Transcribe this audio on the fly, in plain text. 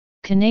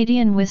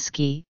Canadian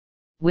whisky,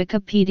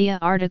 Wikipedia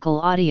article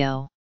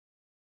audio.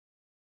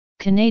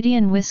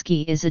 Canadian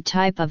whisky is a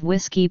type of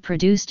whisky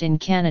produced in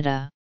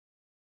Canada.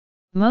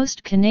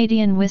 Most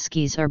Canadian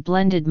whiskies are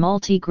blended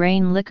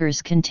multi-grain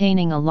liquors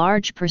containing a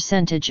large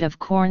percentage of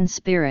corn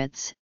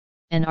spirits,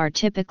 and are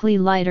typically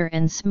lighter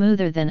and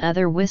smoother than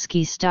other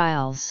whisky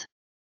styles.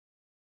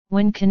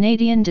 When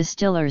Canadian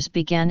distillers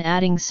began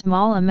adding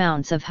small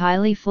amounts of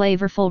highly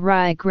flavorful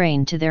rye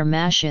grain to their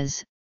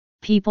mashes,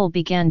 people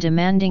began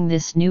demanding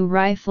this new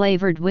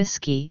rye-flavored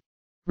whisky,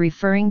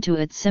 referring to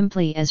it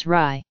simply as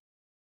rye.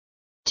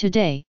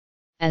 Today,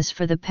 as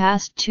for the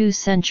past 2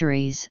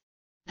 centuries,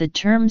 the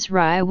terms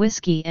rye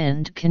whisky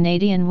and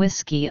Canadian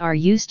whisky are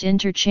used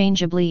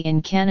interchangeably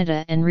in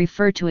Canada and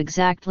refer to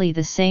exactly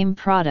the same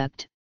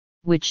product,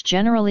 which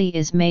generally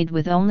is made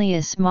with only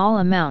a small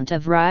amount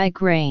of rye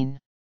grain.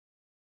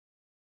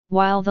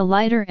 While the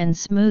lighter and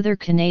smoother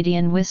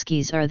Canadian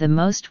whiskies are the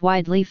most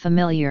widely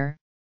familiar,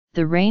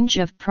 the range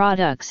of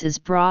products is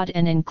broad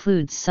and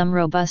includes some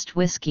robust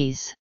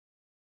whiskies.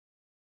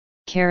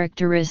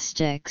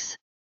 Characteristics.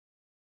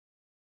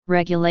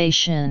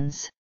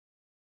 Regulations.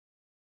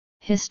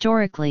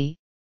 Historically,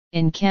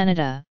 in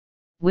Canada,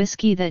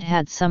 whiskey that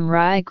had some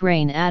rye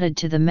grain added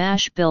to the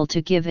mash bill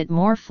to give it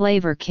more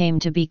flavor came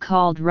to be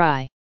called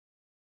rye.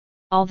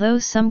 Although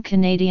some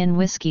Canadian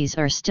whiskies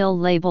are still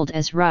labeled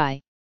as rye,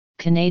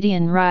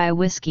 Canadian rye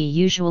whisky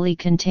usually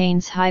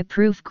contains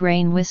high-proof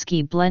grain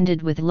whisky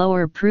blended with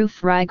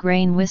lower-proof rye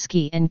grain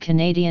whisky and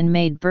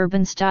Canadian-made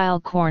bourbon-style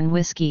corn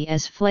whisky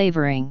as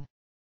flavoring.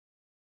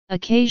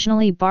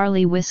 Occasionally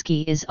barley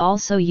whisky is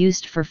also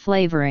used for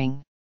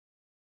flavoring.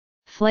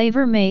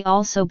 Flavor may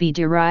also be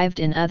derived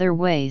in other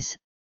ways,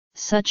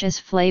 such as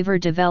flavor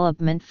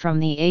development from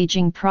the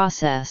aging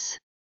process.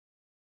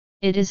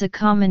 It is a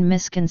common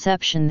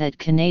misconception that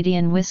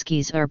Canadian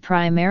whiskies are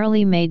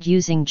primarily made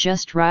using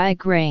just rye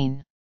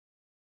grain.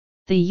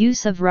 The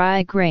use of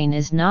rye grain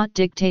is not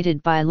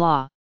dictated by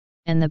law,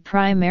 and the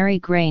primary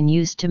grain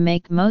used to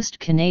make most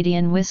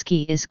Canadian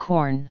whisky is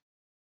corn.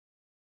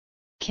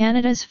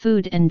 Canada's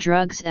Food and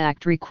Drugs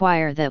Act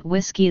require that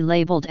whisky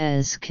labelled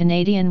as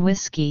Canadian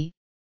whisky,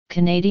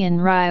 Canadian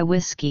rye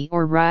whisky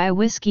or rye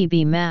whisky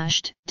be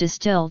mashed,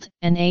 distilled,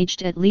 and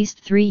aged at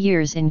least 3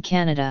 years in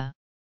Canada.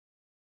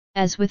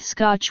 As with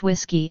Scotch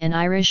whisky and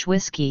Irish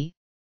whisky,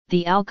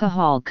 the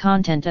alcohol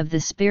content of the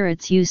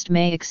spirits used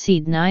may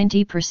exceed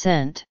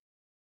 90%.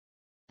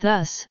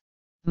 Thus,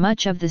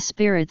 much of the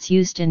spirits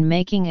used in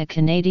making a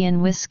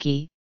Canadian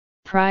whisky,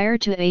 prior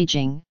to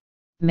aging,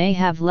 may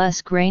have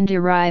less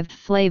grain-derived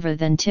flavor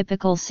than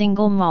typical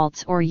single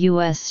malts or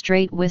U.S.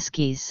 straight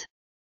whiskies.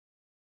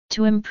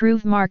 To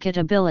improve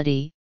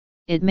marketability,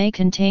 it may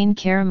contain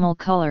caramel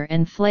color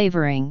and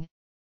flavoring,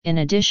 in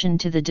addition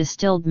to the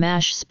distilled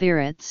mash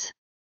spirits.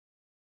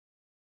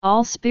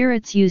 All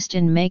spirits used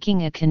in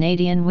making a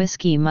Canadian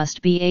whisky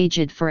must be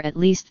aged for at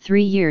least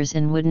 3 years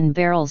in wooden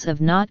barrels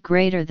of not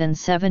greater than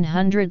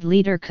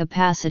 700-liter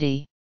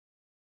capacity.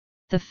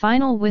 The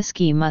final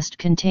whisky must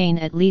contain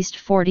at least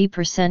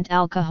 40%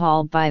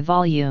 alcohol by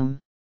volume.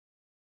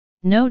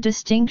 No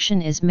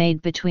distinction is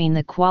made between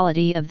the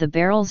quality of the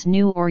barrels.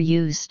 New or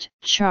used,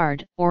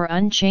 charred, or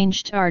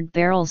unchanged charred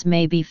barrels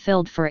may be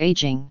filled for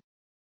aging.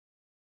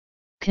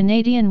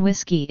 Canadian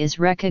whisky is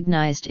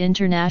recognized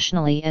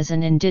internationally as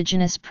an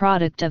Indigenous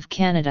product of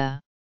Canada.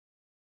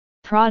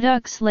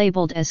 Products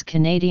labeled as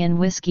Canadian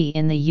whisky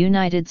in the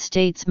United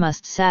States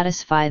must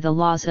satisfy the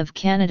laws of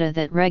Canada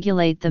that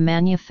regulate the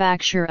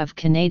manufacture of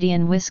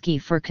Canadian whisky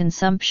for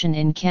consumption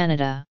in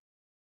Canada.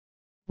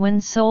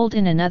 When sold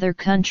in another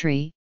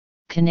country,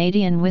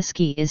 Canadian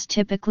whisky is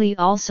typically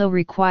also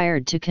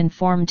required to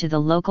conform to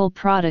the local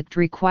product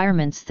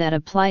requirements that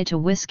apply to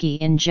whisky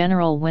in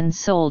general when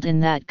sold in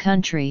that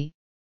country,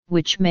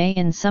 which may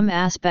in some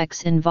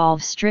aspects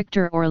involve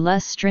stricter or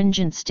less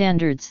stringent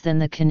standards than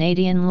the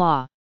Canadian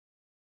law.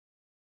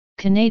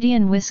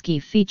 Canadian whisky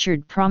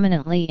featured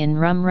prominently in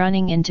rum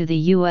running into the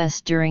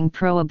U.S. during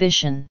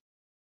Prohibition.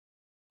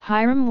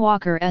 Hiram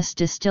Walker's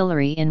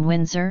distillery in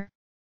Windsor,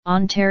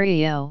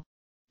 Ontario,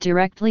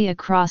 directly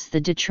across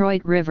the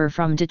Detroit River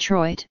from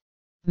Detroit,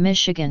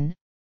 Michigan,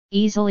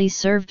 easily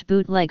served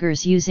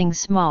bootleggers using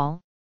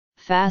small,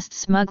 fast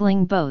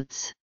smuggling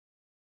boats.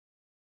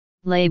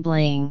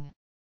 Labeling.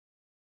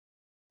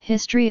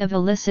 History of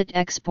illicit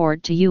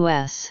export to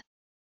U.S.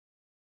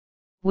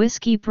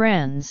 Whiskey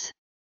brands.